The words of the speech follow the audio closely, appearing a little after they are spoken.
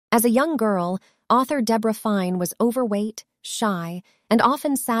As a young girl, author Debra Fine was overweight, shy, and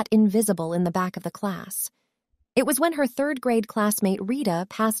often sat invisible in the back of the class. It was when her third-grade classmate Rita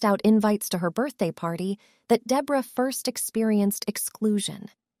passed out invites to her birthday party that Debra first experienced exclusion.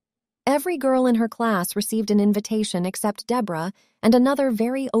 Every girl in her class received an invitation except Debra and another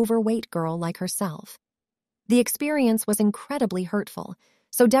very overweight girl like herself. The experience was incredibly hurtful,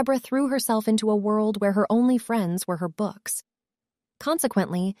 so Debra threw herself into a world where her only friends were her books.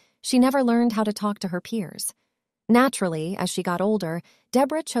 Consequently, she never learned how to talk to her peers. Naturally, as she got older,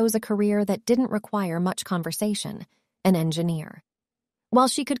 Debra chose a career that didn't require much conversation, an engineer. While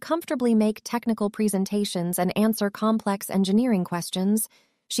she could comfortably make technical presentations and answer complex engineering questions,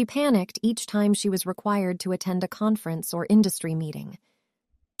 she panicked each time she was required to attend a conference or industry meeting.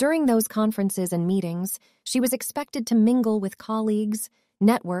 During those conferences and meetings, she was expected to mingle with colleagues,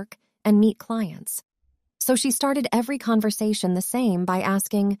 network, and meet clients. So she started every conversation the same by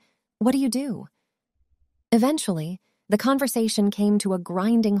asking, "What do you do?" Eventually, the conversation came to a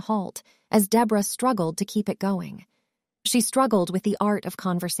grinding halt as Debra struggled to keep it going. She struggled with the art of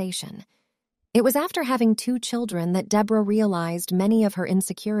conversation. It was after having 2 children that Debra realized many of her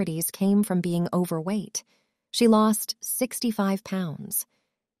insecurities came from being overweight. She lost 65 pounds.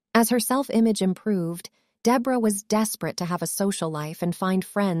 As her self-image improved, Debra was desperate to have a social life and find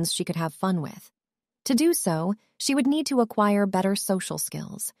friends she could have fun with. To do so, she would need to acquire better social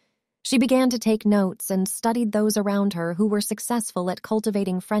skills. She began to take notes and studied those around her who were successful at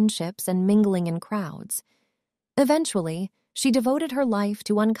cultivating friendships and mingling in crowds. Eventually, she devoted her life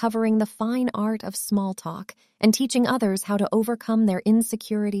to uncovering the fine art of small talk and teaching others how to overcome their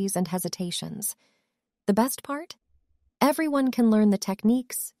insecurities and hesitations. The best part? Everyone can learn the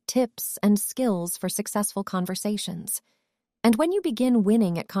techniques, tips, and skills for successful conversations. And when you begin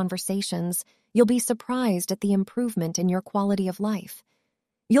winning at conversations, you'll be surprised at the improvement in your quality of life.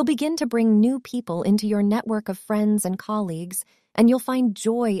 You'll begin to bring new people into your network of friends and colleagues, and you'll find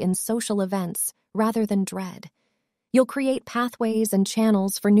joy in social events rather than dread. You'll create pathways and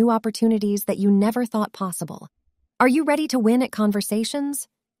channels for new opportunities that you never thought possible. Are you ready to win at conversations?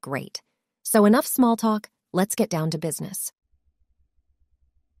 Great. So enough small talk, let's get down to business.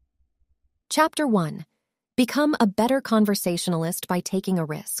 Chapter 1. Become a better conversationalist by taking a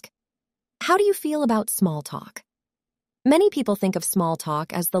risk. How do you feel about small talk? Many people think of small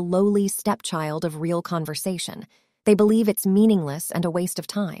talk as the lowly stepchild of real conversation. They believe it's meaningless and a waste of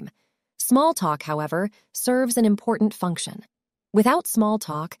time. Small talk, however, serves an important function. Without small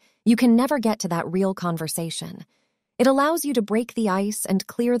talk, you can never get to that real conversation. It allows you to break the ice and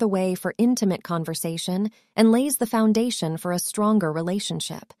clear the way for intimate conversation and lays the foundation for a stronger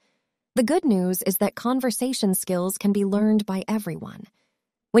relationship. The good news is that conversation skills can be learned by everyone.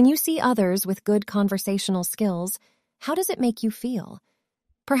 When you see others with good conversational skills, how does it make you feel?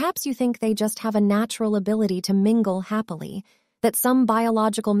 Perhaps you think they just have a natural ability to mingle happily, that some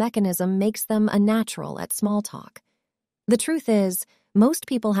biological mechanism makes them a natural at small talk. The truth is, most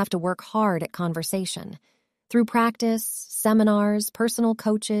people have to work hard at conversation. Through practice, seminars, personal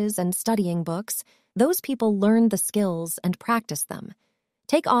coaches, and studying books, those people learn the skills and practice them.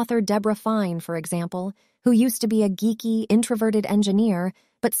 Take author Debra Fine, for example, who used to be a geeky, introverted engineer,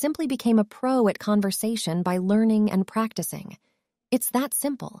 but simply became a pro at conversation by learning and practicing. It's that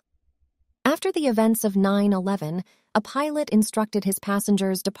simple. After the events of 9/11, a pilot instructed his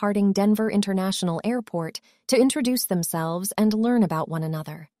passengers departing Denver International Airport to introduce themselves and learn about one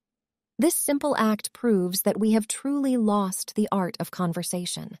another. This simple act proves that we have truly lost the art of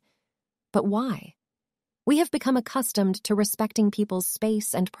conversation. But why? We have become accustomed to respecting people's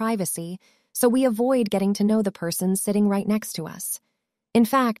space and privacy, so we avoid getting to know the person sitting right next to us. In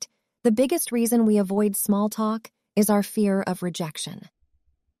fact, the biggest reason we avoid small talk is our fear of rejection.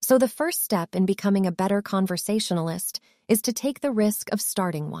 So the first step in becoming a better conversationalist is to take the risk of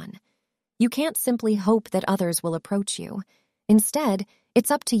starting one. You can't simply hope that others will approach you. Instead,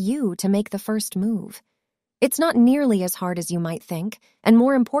 it's up to you to make the first move. It's not nearly as hard as you might think, and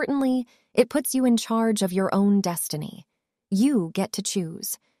more importantly, it puts you in charge of your own destiny. You get to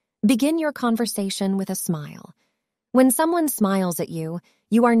choose. Begin your conversation with a smile. When someone smiles at you,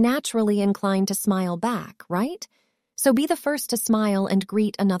 you are naturally inclined to smile back, right? So be the first to smile and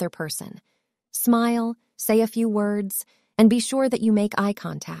greet another person. Smile, say a few words, and be sure that you make eye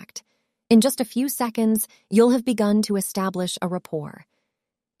contact. In just a few seconds, you'll have begun to establish a rapport.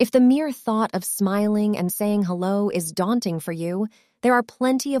 If the mere thought of smiling and saying hello is daunting for you, there are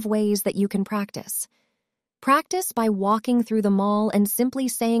plenty of ways that you can practice. Practice by walking through the mall and simply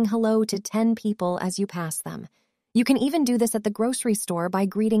saying hello to 10 people as you pass them. You can even do this at the grocery store by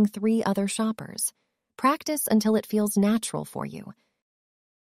greeting 3 other shoppers. Practice until it feels natural for you.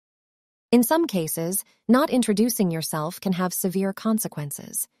 In some cases, not introducing yourself can have severe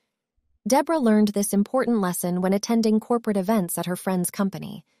consequences. Debra learned this important lesson when attending corporate events at her friend's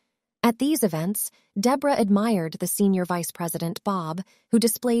company. At these events, Debra admired the senior vice president, Bob, who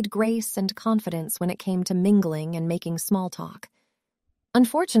displayed grace and confidence when it came to mingling and making small talk.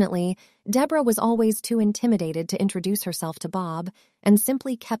 Unfortunately, Debra was always too intimidated to introduce herself to Bob and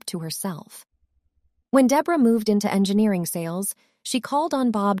simply kept to herself. When Debra moved into engineering sales, she called on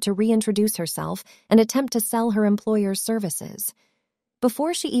Bob to reintroduce herself and attempt to sell her employer's services.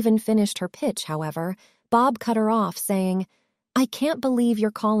 Before she even finished her pitch, however, Bob cut her off, saying, "I can't believe you're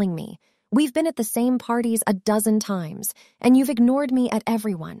calling me. We've been at the same parties a dozen times, and you've ignored me at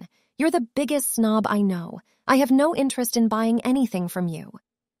everyone. You're the biggest snob I know. I have no interest in buying anything from you."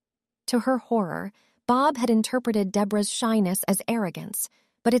 To her horror, Bob had interpreted Debra's shyness as arrogance,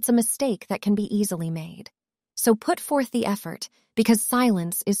 but it's a mistake that can be easily made. So put forth the effort, because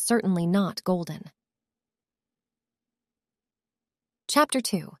silence is certainly not golden. Chapter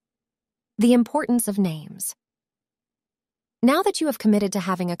 2. The Importance of Names. Now that you have committed to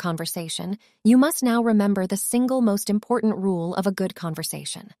having a conversation, you must now remember the single most important rule of a good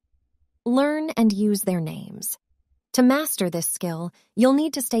conversation. Learn and use their names. To master this skill, you'll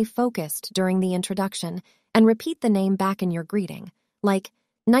need to stay focused during the introduction and repeat the name back in your greeting, like,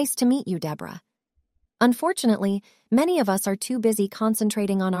 "Nice to meet you, Debra." Unfortunately, many of us are too busy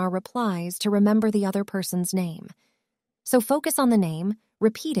concentrating on our replies to remember the other person's name. So focus on the name,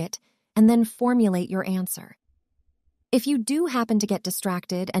 repeat it, and then formulate your answer. If you do happen to get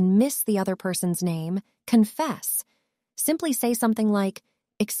distracted and miss the other person's name, confess. Simply say something like,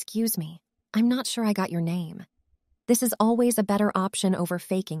 "Excuse me, I'm not sure I got your name." This is always a better option over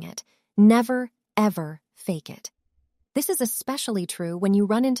faking it. Never, ever fake it. This is especially true when you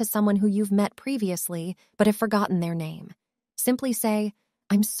run into someone who you've met previously but have forgotten their name. Simply say,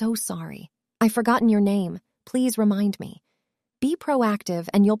 "I'm so sorry. I've forgotten your name. Please remind me." Be proactive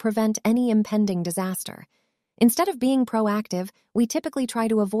and you'll prevent any impending disaster. Instead of being proactive, we typically try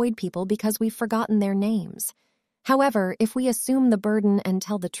to avoid people because we've forgotten their names. However, if we assume the burden and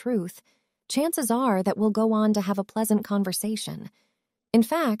tell the truth, chances are that we'll go on to have a pleasant conversation. In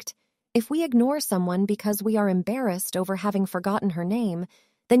fact, if we ignore someone because we are embarrassed over having forgotten her name,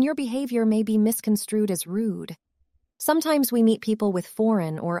 then your behavior may be misconstrued as rude. Sometimes we meet people with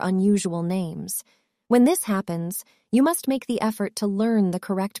foreign or unusual names. When this happens, you must make the effort to learn the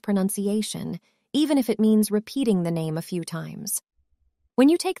correct pronunciation, even if it means repeating the name a few times. When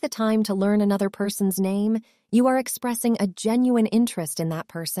you take the time to learn another person's name, you are expressing a genuine interest in that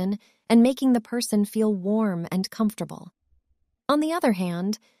person and making the person feel warm and comfortable. On the other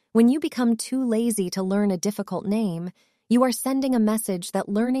hand, when you become too lazy to learn a difficult name, you are sending a message that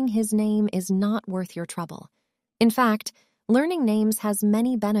learning his name is not worth your trouble. In fact, learning names has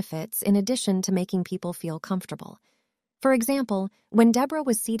many benefits in addition to making people feel comfortable. For example, when Debra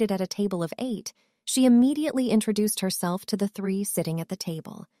was seated at a table of 8, she immediately introduced herself to the 3 sitting at the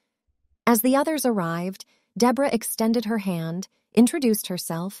table. As the others arrived, Debra extended her hand, introduced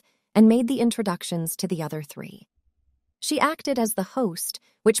herself, and made the introductions to the other 3. She acted as the host,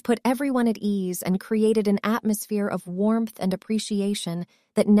 which put everyone at ease and created an atmosphere of warmth and appreciation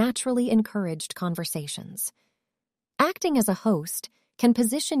that naturally encouraged conversations. Acting as a host can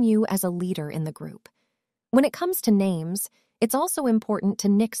position you as a leader in the group. When it comes to names, it's also important to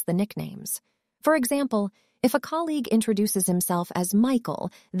nix the nicknames. For example, if a colleague introduces himself as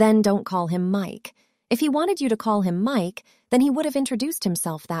Michael, then don't call him Mike. If he wanted you to call him Mike, then he would have introduced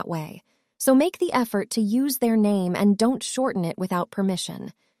himself that way. So make the effort to use their name and don't shorten it without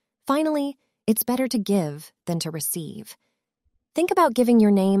permission. Finally, it's better to give than to receive. Think about giving your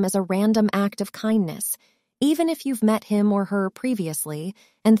name as a random act of kindness, even if you've met him or her previously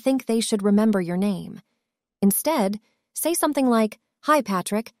and think they should remember your name. Instead, say something like, "Hi,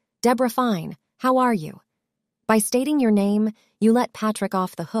 Patrick, Debra Fine, how are you?" By stating your name, you let Patrick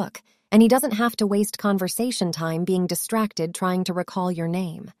off the hook, and he doesn't have to waste conversation time being distracted trying to recall your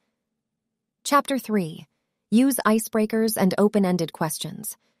name. Chapter 3. Use icebreakers and open-ended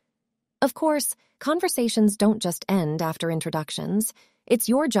questions. Of course, conversations don't just end after introductions. It's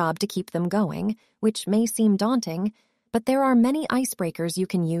your job to keep them going, which may seem daunting, but there are many icebreakers you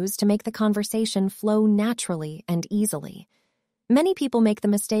can use to make the conversation flow naturally and easily. Many people make the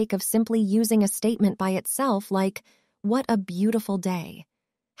mistake of simply using a statement by itself like, "What a beautiful day."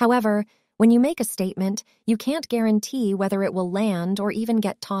 However, when you make a statement, you can't guarantee whether it will land or even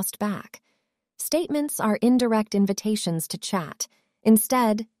get tossed back. Statements are indirect invitations to chat.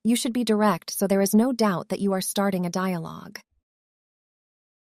 Instead, you should be direct so there is no doubt that you are starting a dialogue.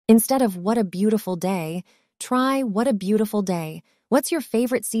 Instead of "what a beautiful day," try "what a beautiful day" What's your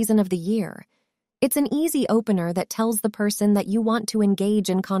favorite season of the year? It's an easy opener that tells the person that you want to engage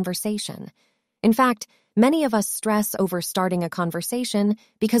in conversation. In fact, many of us stress over starting a conversation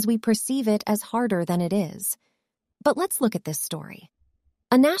because we perceive it as harder than it is. But let's look at this story.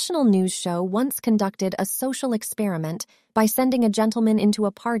 A national news show once conducted a social experiment by sending a gentleman into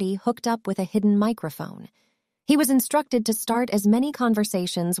a party hooked up with a hidden microphone. He was instructed to start as many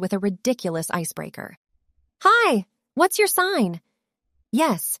conversations with a ridiculous icebreaker. "Hi, what's your sign?"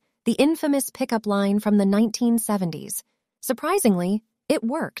 Yes, the infamous pickup line from the 1970s. Surprisingly, it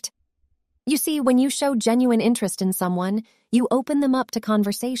worked. You see, when you show genuine interest in someone, you open them up to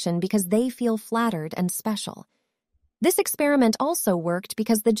conversation because they feel flattered and special. This experiment also worked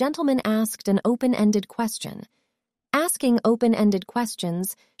because the gentleman asked an open-ended question. Asking open-ended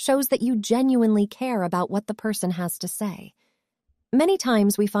questions shows that you genuinely care about what the person has to say. Many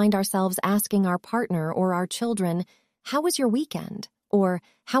times we find ourselves asking our partner or our children, "How was your weekend?" or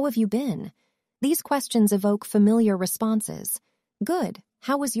 "How have you been?" These questions evoke familiar responses. "Good,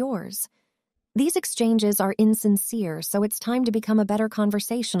 how was yours?" These exchanges are insincere, so it's time to become a better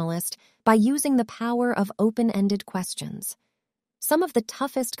conversationalist by using the power of open-ended questions. Some of the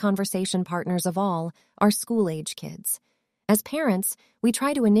toughest conversation partners of all are school-age kids. As parents, we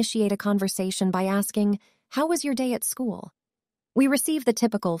try to initiate a conversation by asking, "How was your day at school?" We receive the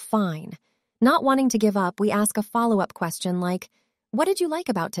typical "fine." Not wanting to give up, we ask a follow-up question like, "What did you like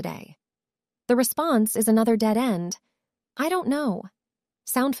about today?" The response is another dead end. "I don't know."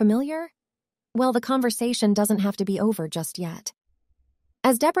 Sound familiar? Well, the conversation doesn't have to be over just yet.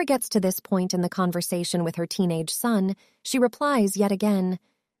 As Debra gets to this point in the conversation with her teenage son, she replies yet again,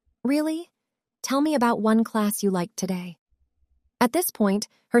 "Really? Tell me about one class you liked today." At this point,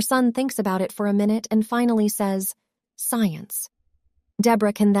 her son thinks about it for a minute and finally says, "Science."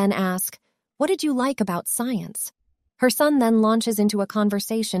 Debra can then ask, "What did you like about science?" Her son then launches into a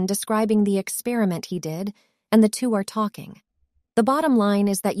conversation describing the experiment he did, and the two are talking. The bottom line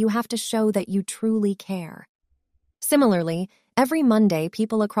is that you have to show that you truly care. Similarly, every Monday,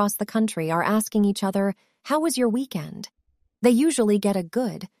 people across the country are asking each other, "How was your weekend?" They usually get a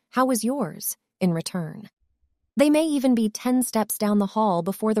 "good, how was yours?" in return. They may even be 10 steps down the hall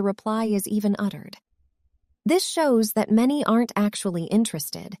before the reply is even uttered. This shows that many aren't actually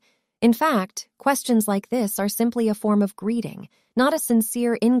interested. In fact, questions like this are simply a form of greeting, not a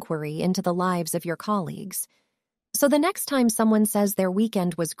sincere inquiry into the lives of your colleagues. So the next time someone says their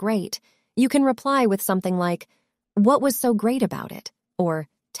weekend was great, you can reply with something like, "What was so great about it?" or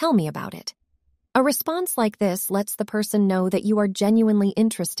 "Tell me about it." A response like this lets the person know that you are genuinely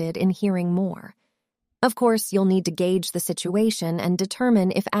interested in hearing more. Of course, you'll need to gauge the situation and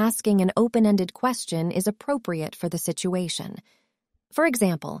determine if asking an open-ended question is appropriate for the situation. For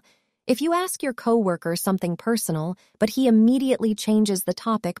example, if you ask your coworker something personal, but he immediately changes the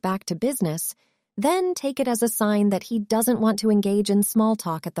topic back to business, then take it as a sign that he doesn't want to engage in small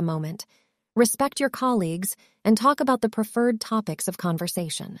talk at the moment. Respect your colleagues and talk about the preferred topics of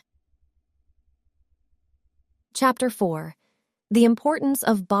conversation. Chapter 4. The Importance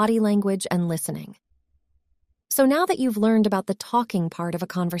of Body Language and Listening. So now that you've learned about the talking part of a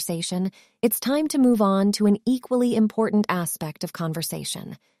conversation, it's time to move on to an equally important aspect of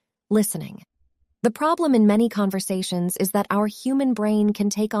conversation: listening. The problem in many conversations is that our human brain can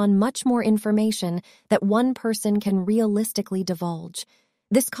take on much more information that one person can realistically divulge.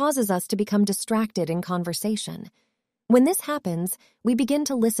 This causes us to become distracted in conversation. When this happens, we begin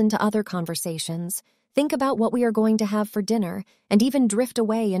to listen to other conversations, think about what we are going to have for dinner, and even drift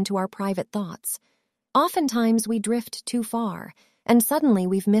away into our private thoughts. Oftentimes, we drift too far, and suddenly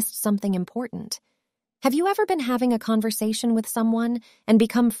we've missed something important. Have you ever been having a conversation with someone and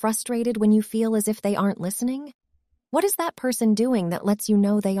become frustrated when you feel as if they aren't listening? What is that person doing that lets you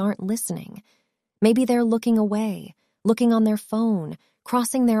know they aren't listening? Maybe they're looking away, looking on their phone,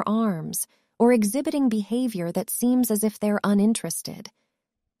 crossing their arms, or exhibiting behavior that seems as if they're uninterested.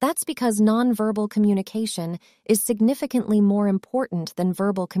 That's because nonverbal communication is significantly more important than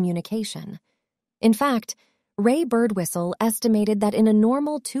verbal communication. In fact, Ray Birdwhistle estimated that in a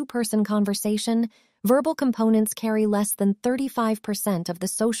normal two-person conversation, verbal components carry less than 35% of the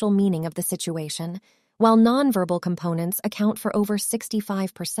social meaning of the situation, while nonverbal components account for over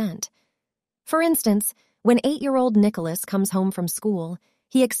 65%. For instance, when 8-year-old Nicholas comes home from school,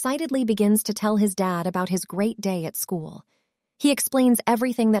 he excitedly begins to tell his dad about his great day at school. He explains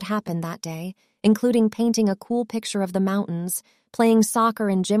everything that happened that day, including painting a cool picture of the mountains, playing soccer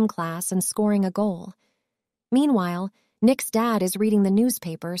in gym class, and scoring a goal. Meanwhile, Nick's dad is reading the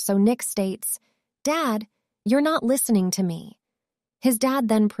newspaper, so Nick states, "Dad, you're not listening to me." His dad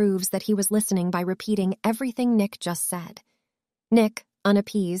then proves that he was listening by repeating everything Nick just said. Nick,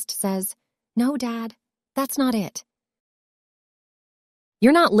 unappeased, says, "No, Dad, that's not it."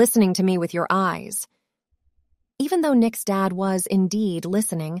 "You're not listening to me with your eyes." Even though Nick's dad was indeed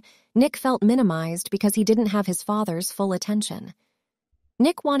listening, Nick felt minimized because he didn't have his father's full attention.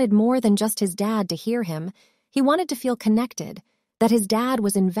 Nick wanted more than just his dad to hear him. He wanted to feel connected, that his dad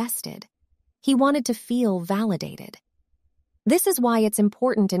was invested. He wanted to feel validated. This is why it's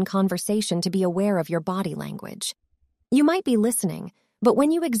important in conversation to be aware of your body language. You might be listening, but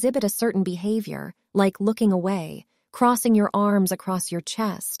when you exhibit a certain behavior, like looking away, crossing your arms across your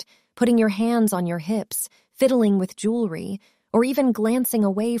chest, putting your hands on your hips, fiddling with jewelry, or even glancing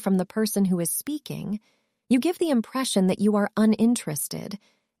away from the person who is speaking, you give the impression that you are uninterested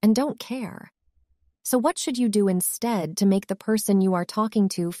and don't care. So what should you do instead to make the person you are talking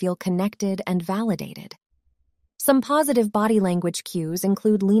to feel connected and validated? Some positive body language cues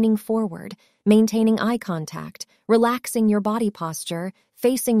include leaning forward, maintaining eye contact, relaxing your body posture,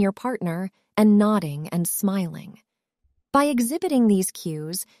 facing your partner, and nodding and smiling. By exhibiting these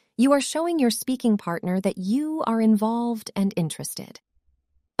cues, you are showing your speaking partner that you are involved and interested.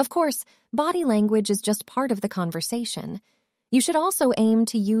 Of course, body language is just part of the conversation. You should also aim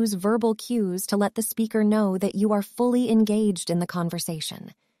to use verbal cues to let the speaker know that you are fully engaged in the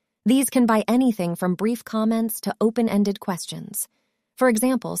conversation. These can be anything from brief comments to open-ended questions. For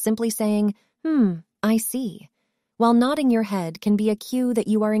example, simply saying, I see," while nodding your head can be a cue that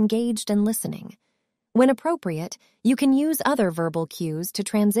you are engaged and listening. When appropriate, you can use other verbal cues to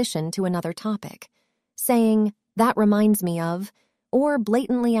transition to another topic. Saying, "That reminds me of," or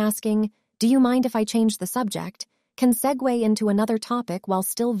blatantly asking, "Do you mind if I change the subject?" can segue into another topic while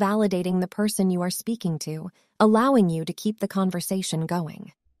still validating the person you are speaking to, allowing you to keep the conversation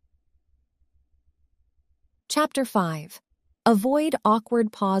going. Chapter 5. Avoid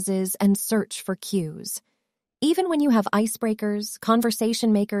awkward pauses and search for cues. Even when you have icebreakers,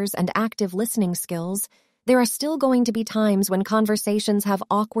 conversation makers, and active listening skills, there are still going to be times when conversations have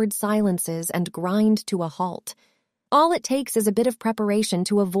awkward silences and grind to a halt. All it takes is a bit of preparation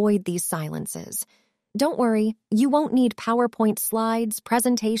to avoid these silences. Don't worry, you won't need PowerPoint slides,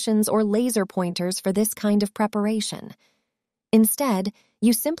 presentations, or laser pointers for this kind of preparation. Instead,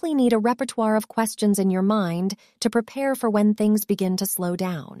 you simply need a repertoire of questions in your mind to prepare for when things begin to slow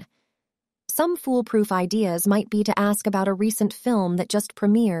down. Some foolproof ideas might be to ask about a recent film that just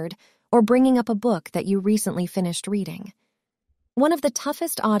premiered or bringing up a book that you recently finished reading. One of the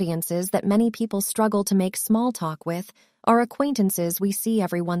toughest audiences that many people struggle to make small talk with are acquaintances we see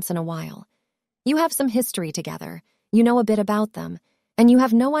every once in a while. You have some history together, you know a bit about them, and you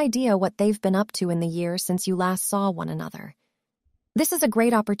have no idea what they've been up to in the year since you last saw one another. This is a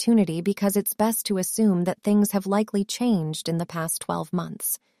great opportunity because it's best to assume that things have likely changed in the past 12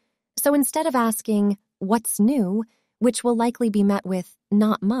 months. So instead of asking, "What's new?" which will likely be met with,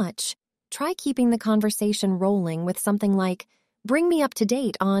 "Not much," try keeping the conversation rolling with something like, "Bring me up to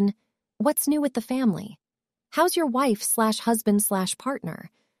date on what's new with the family? How's your wife/husband/partner?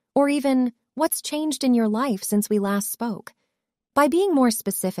 Or even, what's changed in your life since we last spoke?" By being more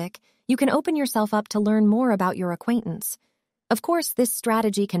specific, you can open yourself up to learn more about your acquaintance. Of course, this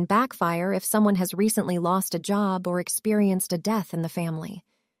strategy can backfire if someone has recently lost a job or experienced a death in the family.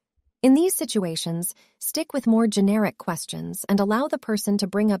 In these situations, stick with more generic questions and allow the person to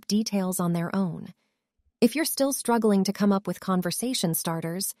bring up details on their own. If you're still struggling to come up with conversation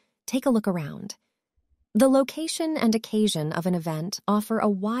starters, take a look around. The location and occasion of an event offer a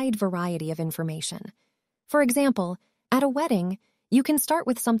wide variety of information. For example, at a wedding, you can start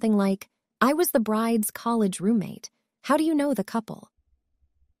with something like, "I was the bride's college roommate. How do you know the couple?"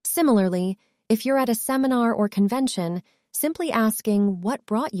 Similarly, if you're at a seminar or convention, simply asking, "What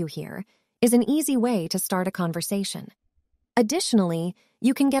brought you here?" is an easy way to start a conversation. Additionally,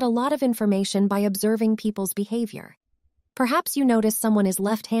 you can get a lot of information by observing people's behavior. Perhaps you notice someone is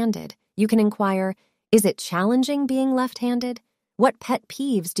left-handed. You can inquire, "Is it challenging being left-handed? What pet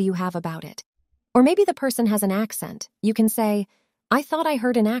peeves do you have about it?" Or maybe the person has an accent. You can say, "I thought I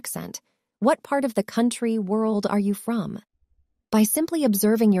heard an accent. What part of the country, world are you from?" By simply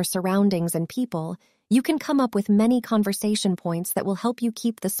observing your surroundings and people, you can come up with many conversation points that will help you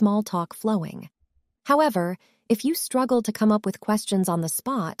keep the small talk flowing. However, if you struggle to come up with questions on the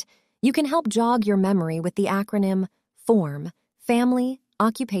spot, you can help jog your memory with the acronym FORM: Family,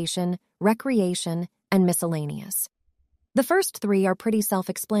 Occupation, Recreation, and Miscellaneous. The first three are pretty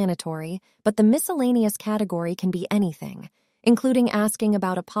self-explanatory, but the miscellaneous category can be anything, including asking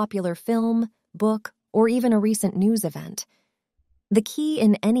about a popular film, book, or even a recent news event. The key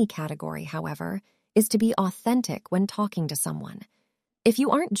in any category, however, is to be authentic when talking to someone. If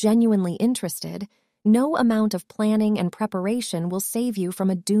you aren't genuinely interested, no amount of planning and preparation will save you from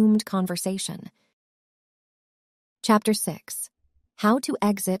a doomed conversation. Chapter 6. How to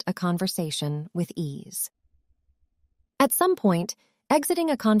Exit a Conversation with Ease. At some point,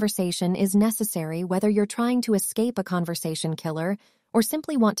 exiting a conversation is necessary whether you're trying to escape a conversation killer or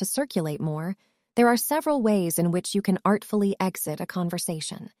simply want to circulate more. There are several ways in which you can artfully exit a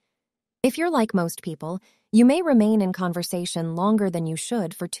conversation. If you're like most people, you may remain in conversation longer than you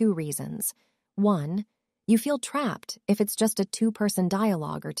should for two reasons. One, you feel trapped if it's just a two-person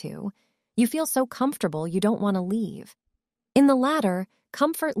dialogue or two. You feel so comfortable you don't want to leave. In the latter,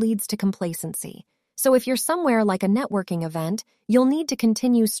 comfort leads to complacency. So if you're somewhere like a networking event, you'll need to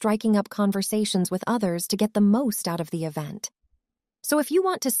continue striking up conversations with others to get the most out of the event. So if you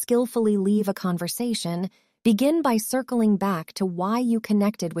want to skillfully leave a conversation, begin by circling back to why you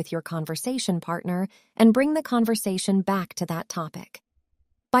connected with your conversation partner and bring the conversation back to that topic.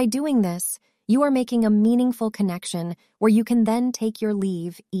 By doing this, you are making a meaningful connection where you can then take your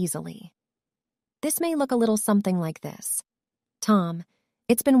leave easily. This may look a little something like this. Tom,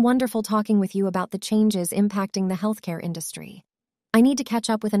 it's been wonderful talking with you about the changes impacting the healthcare industry. I need to catch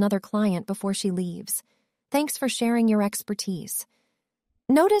up with another client before she leaves. Thanks for sharing your expertise.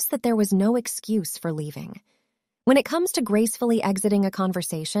 Notice that there was no excuse for leaving. When it comes to gracefully exiting a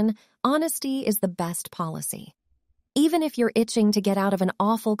conversation, honesty is the best policy. Even if you're itching to get out of an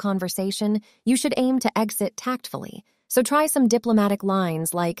awful conversation, you should aim to exit tactfully. So try some diplomatic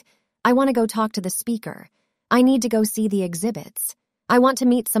lines like, I want to go talk to the speaker. I need to go see the exhibits. I want to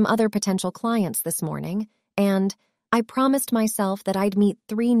meet some other potential clients this morning. And I promised myself that I'd meet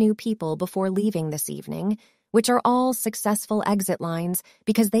 3 new people before leaving this evening, which are all successful exit lines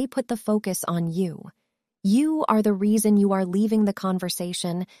because they put the focus on you. You are the reason you are leaving the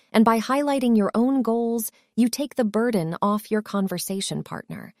conversation, and by highlighting your own goals, you take the burden off your conversation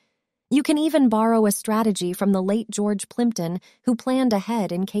partner. You can even borrow a strategy from the late George Plimpton, who planned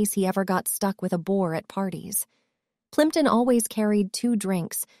ahead in case he ever got stuck with a bore at parties. Plimpton always carried 2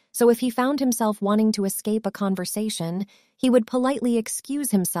 drinks, so if he found himself wanting to escape a conversation, he would politely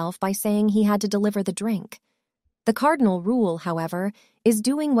excuse himself by saying he had to deliver the drink. The cardinal rule, however, is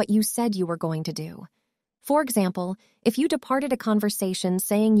doing what you said you were going to do. For example, if you departed a conversation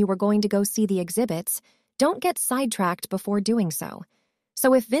saying you were going to go see the exhibits, don't get sidetracked before doing so.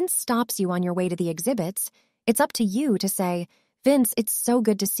 So if Vince stops you on your way to the exhibits, it's up to you to say, Vince, it's so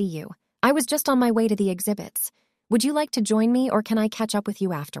good to see you. I was just on my way to the exhibits. Would you like to join me or can I catch up with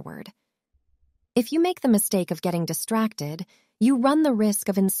you afterward? If you make the mistake of getting distracted, you run the risk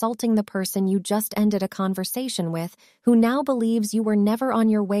of insulting the person you just ended a conversation with who now believes you were never on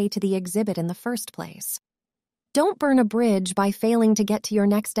your way to the exhibit in the first place. Don't burn a bridge by failing to get to your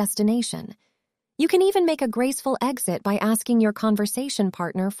next destination. You can even make a graceful exit by asking your conversation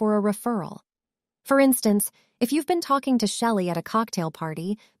partner for a referral. For instance, if you've been talking to Shelley at a cocktail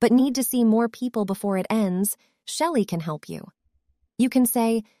party but need to see more people before it ends, Shelley can help you. You can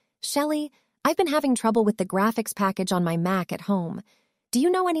say, Shelley, I've been having trouble with the graphics package on my Mac at home. Do you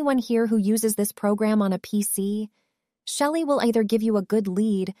know anyone here who uses this program on a PC? Shelley will either give you a good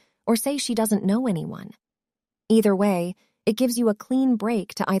lead or say she doesn't know anyone. Either way, it gives you a clean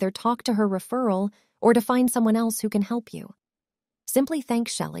break to either talk to her referral or to find someone else who can help you. Simply thank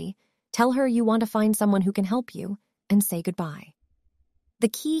Shelley, tell her you want to find someone who can help you, and say goodbye. The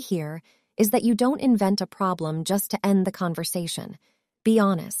key here is that you don't invent a problem just to end the conversation. Be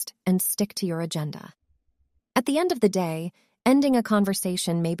honest and stick to your agenda. At the end of the day, ending a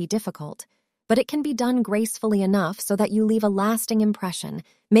conversation may be difficult, but it can be done gracefully enough so that you leave a lasting impression,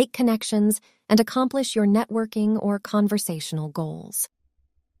 make connections, and accomplish your networking or conversational goals.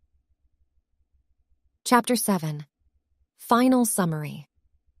 Chapter 7. Final Summary.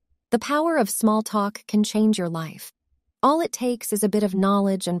 The power of small talk can change your life. All it takes is a bit of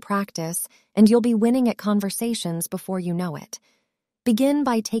knowledge and practice, and you'll be winning at conversations before you know it. Begin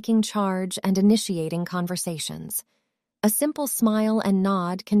by taking charge and initiating conversations. A simple smile and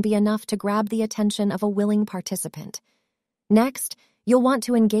nod can be enough to grab the attention of a willing participant. Next, you'll want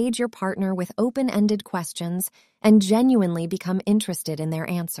to engage your partner with open-ended questions and genuinely become interested in their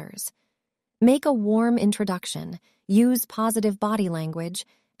answers. Make a warm introduction, use positive body language,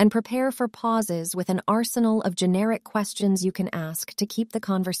 and prepare for pauses with an arsenal of generic questions you can ask to keep the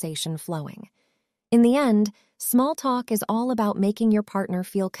conversation flowing. In the end, small talk is all about making your partner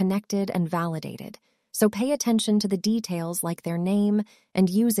feel connected and validated, so pay attention to the details like their name and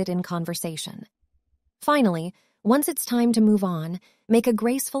use it in conversation. Finally, once it's time to move on, make a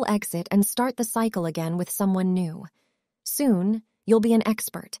graceful exit and start the cycle again with someone new. Soon, you'll be an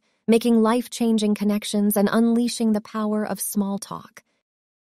expert, making life-changing connections and unleashing the power of small talk.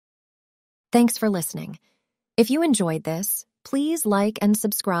 Thanks for listening. If you enjoyed this, please like and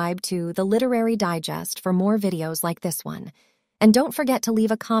subscribe to The Literary Digest for more videos like this one. And don't forget to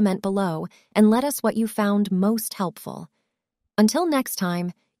leave a comment below and let us what you found most helpful. Until next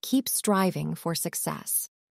time, keep striving for success.